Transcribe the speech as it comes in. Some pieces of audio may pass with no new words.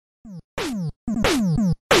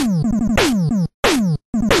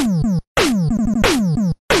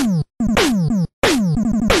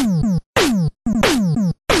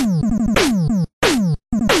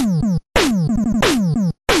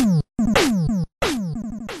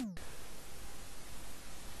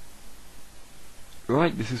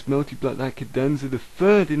Right, this is Melty that Credenza, the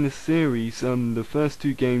third in the series. The first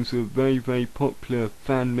two games were very popular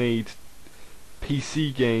fan-made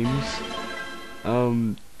PC games.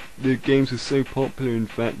 The games were so popular, in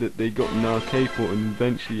fact, that they got an arcade port and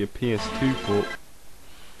eventually a PS2 port.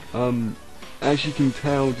 As you can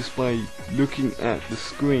tell just by looking at the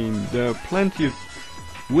screen, there are plenty of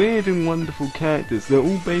weird and wonderful characters. They're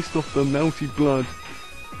all based off the Melty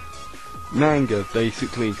manga,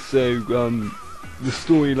 basically. So, the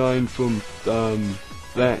storyline from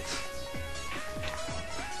that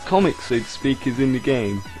comic, so to speak, is in the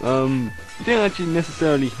game. You don't actually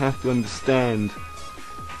necessarily have to understand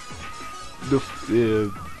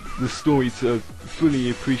the story to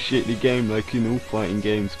fully appreciate the game, like in all fighting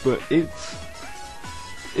games, but it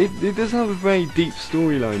does have a very deep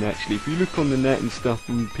storyline. Actually, if you look on the net and stuff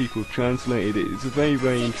and people have translated it, it's a very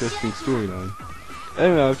interesting storyline.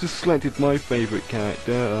 Anyway, I've just selected my favourite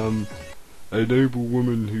character, a noble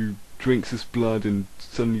woman who drinks his blood and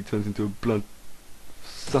suddenly turns into a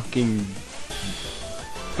blood-sucking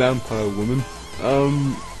vampire woman.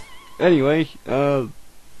 Anyway,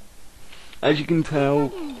 as you can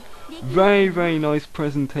tell, very nice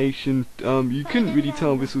presentation. You couldn't really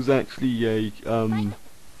tell this was actually a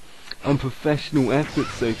unprofessional effort,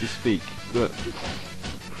 so to speak, but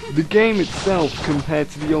the game itself, compared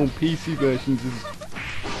to the old PC versions, is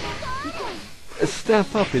a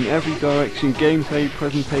step up in every direction. Gameplay,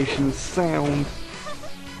 presentation, sound,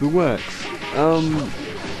 the works.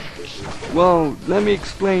 Well, let me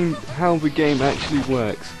explain how the game actually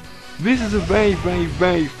works. This is a very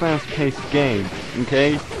fast-paced game,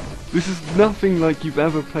 okay? This is nothing like you've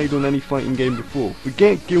ever played on any fighting game before.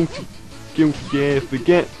 Forget Guilty Gear,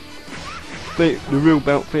 forget the real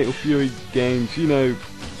bout Fatal Fury games, you know.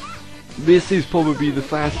 This is probably the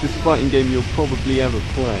fastest fighting game you'll probably ever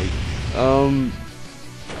play.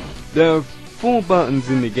 There are 4 buttons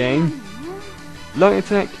in the game: light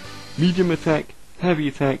attack, medium attack, heavy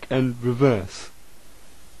attack, and reverse.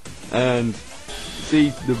 And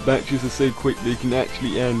see, the matches are so quick they can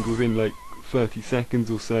actually end within like 30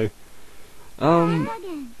 seconds or so. The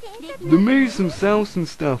moves themselves and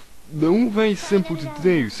stuff, they're all very simple to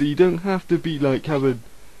do, so you don't have to be like have a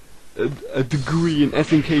degree in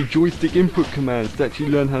SNK joystick input commands to actually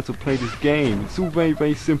learn how to play this game. It's all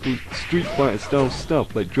very simple Street Fighter style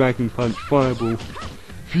stuff like Dragon Punch, Fireball.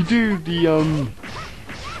 If you do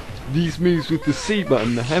these moves with the C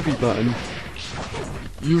button, the heavy button,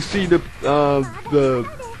 you'll see the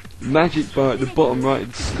magic bar at the bottom right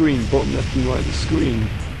of the screen, bottom left and right of the screen.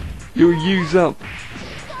 You'll use up,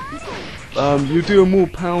 you'll do a more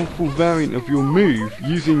powerful variant of your move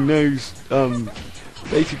using those,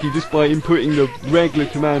 basically just by inputting the regular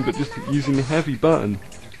command but just using the heavy button.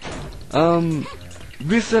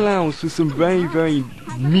 This allows for some very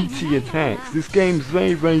meaty attacks. This game's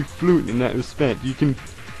very fluent in that respect. You can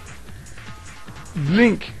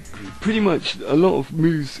link pretty much a lot of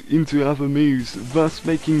moves into other moves, thus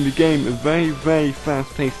making the game a very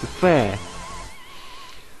fast-paced affair.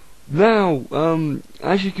 Now,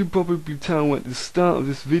 as you can probably tell at the start of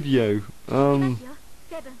this video,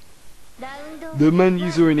 the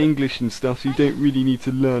menus are in English and stuff, so you don't really need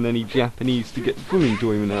to learn any Japanese to get full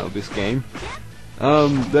enjoyment out of this game.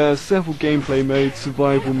 There are several gameplay modes: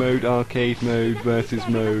 survival mode, arcade mode, versus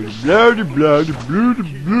mode,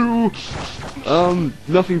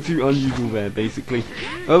 nothing too unusual there, basically.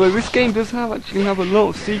 Although this game does actually have a lot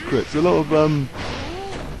of secrets, a lot of,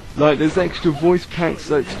 like there's extra voice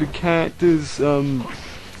packs, extra characters,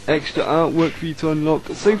 extra artwork for you to unlock.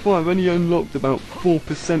 So far I've only unlocked about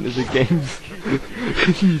 4% of the game's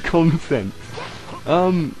content.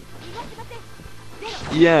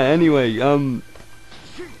 Yeah, anyway,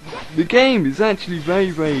 the game is actually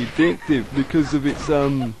very addictive because of its,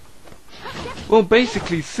 well,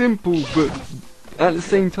 basically simple but at the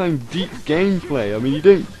same time deep gameplay. I mean, you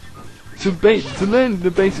don't, to learn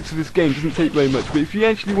the basics of this game doesn't take very much, but if you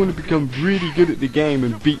actually want to become really good at the game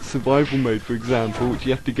and beat survival mode, for example, which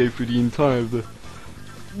you have to go through the entire of the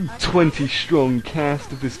 20 strong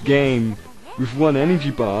cast of this game with one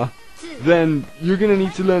energy bar, then you're gonna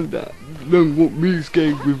need to learn what moves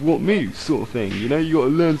go with what moves, sort of thing. You know, you got to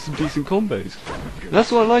learn some decent combos. And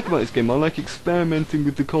that's what I like about this game. I like experimenting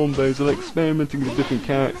with the combos. I like experimenting with different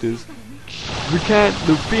characters.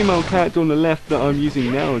 The female character on the left that I'm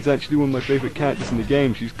using now is actually one of my favourite characters in the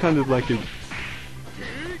game. She's kind of like a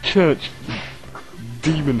church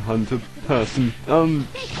demon hunter person.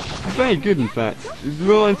 Very good, in fact. It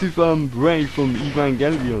reminds me of Ray from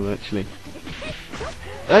Evangelion, actually.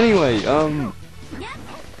 Anyway,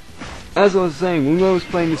 as I was saying, when I was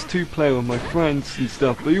playing this 2-player with my friends and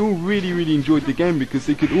stuff, they all really enjoyed the game because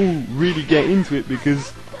they could all really get into it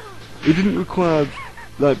because it didn't require,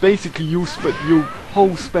 like, basically your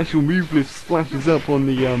whole special move list flashes up on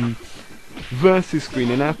the versus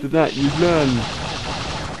screen, and after that you learn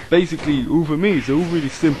basically all for me. It's all really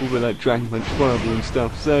simple with like Dragon Punch Fireball and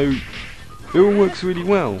stuff, so it all works really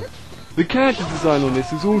well. The character design on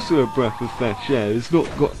this is also a breath of fresh air. It's not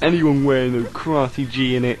got anyone wearing no karate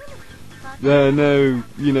G in it. There are no,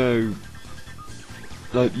 you know,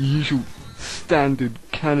 like usual standard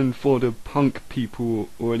cannon fodder punk people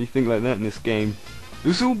or anything like that in this game.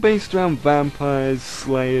 It's all based around vampires,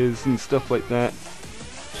 slayers and stuff like that.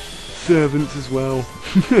 Servants as well.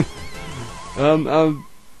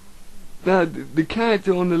 The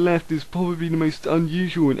character on the left is probably the most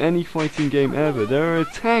unusual in any fighting game ever. They're a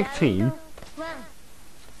tag team.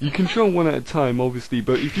 You control one at a time, obviously,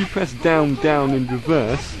 but if you press down, down in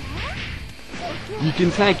reverse, you can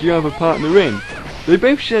tag your other partner in. They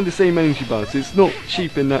both share the same energy bar, so it's not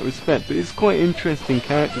cheap in that respect, but it's quite interesting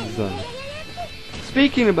character design.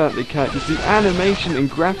 Speaking about the characters, the animation and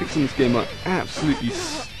graphics in this game are absolutely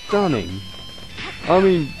stunning. I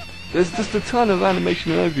mean, there's just a ton of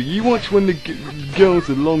animation all over. You watch when the girls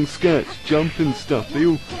with long skirts jump and stuff. They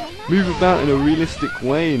all move about in a realistic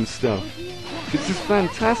way and stuff. It's just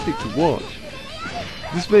fantastic to watch.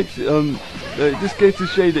 This makes this goes to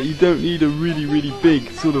show that you don't need a really big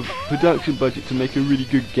sort of production budget to make a really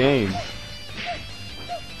good game.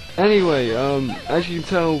 Anyway, as you can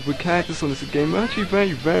tell, the characters on this game are actually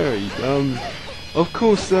very varied. Of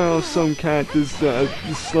course, there are some characters that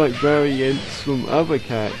are slight variants from other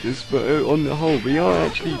characters, but on the whole, they are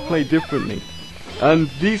actually played differently. And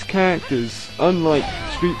these characters, unlike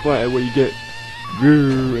Street Fighter, where you get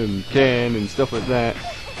Ryu and Ken and stuff like that,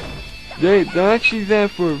 they're actually there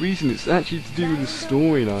for a reason. It's actually to do with the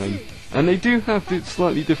storyline. And they do have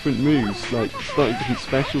slightly different moves, like slightly different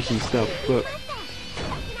specials and stuff, but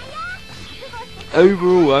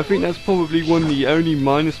overall, I think that's probably one of the only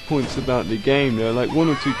minus points about the game. There are like one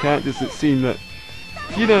or two characters that seem that,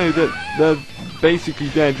 you know, that they're basically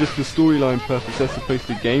there just for storyline purpose as opposed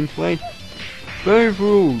to gameplay. But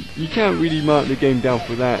overall, you can't really mark the game down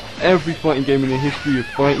for that. Every fighting game in the history of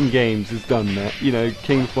fighting games has done that. You know,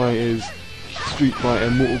 King Fighters, Street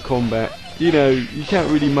Fighter, Mortal Kombat. You know, you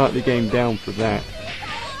can't really mark the game down for that.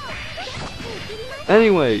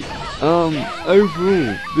 Anyway,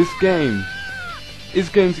 overall, this game is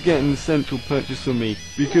going to get an essential purchase for me,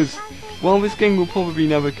 because while this game will probably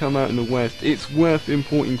never come out in the West, it's worth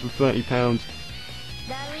importing for £30,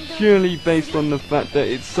 purely based on the fact that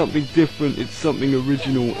it's something different, it's something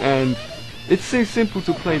original, and it's so simple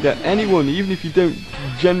to play that anyone, even if you don't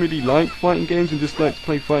generally like fighting games and just like to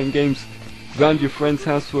play fighting games around your friend's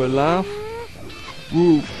house for a laugh,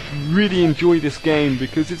 will really enjoy this game,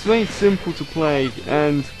 because it's very simple to play,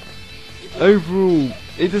 and overall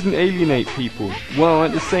it doesn't alienate people, while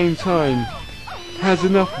at the same time has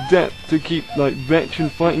enough depth to keep like veteran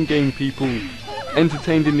fighting game people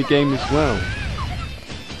entertained in the game as well.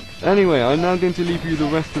 Anyway, I'm now going to leave you the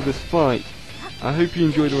rest of this fight. I hope you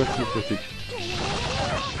enjoy the rest of the footage.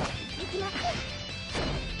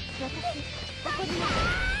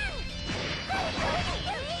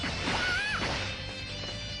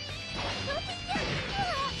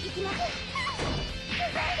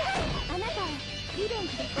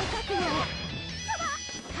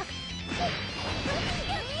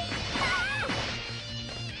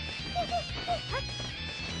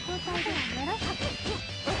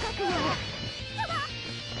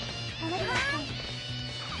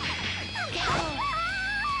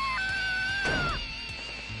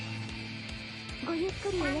ごゆっ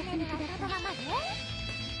くりお休みください。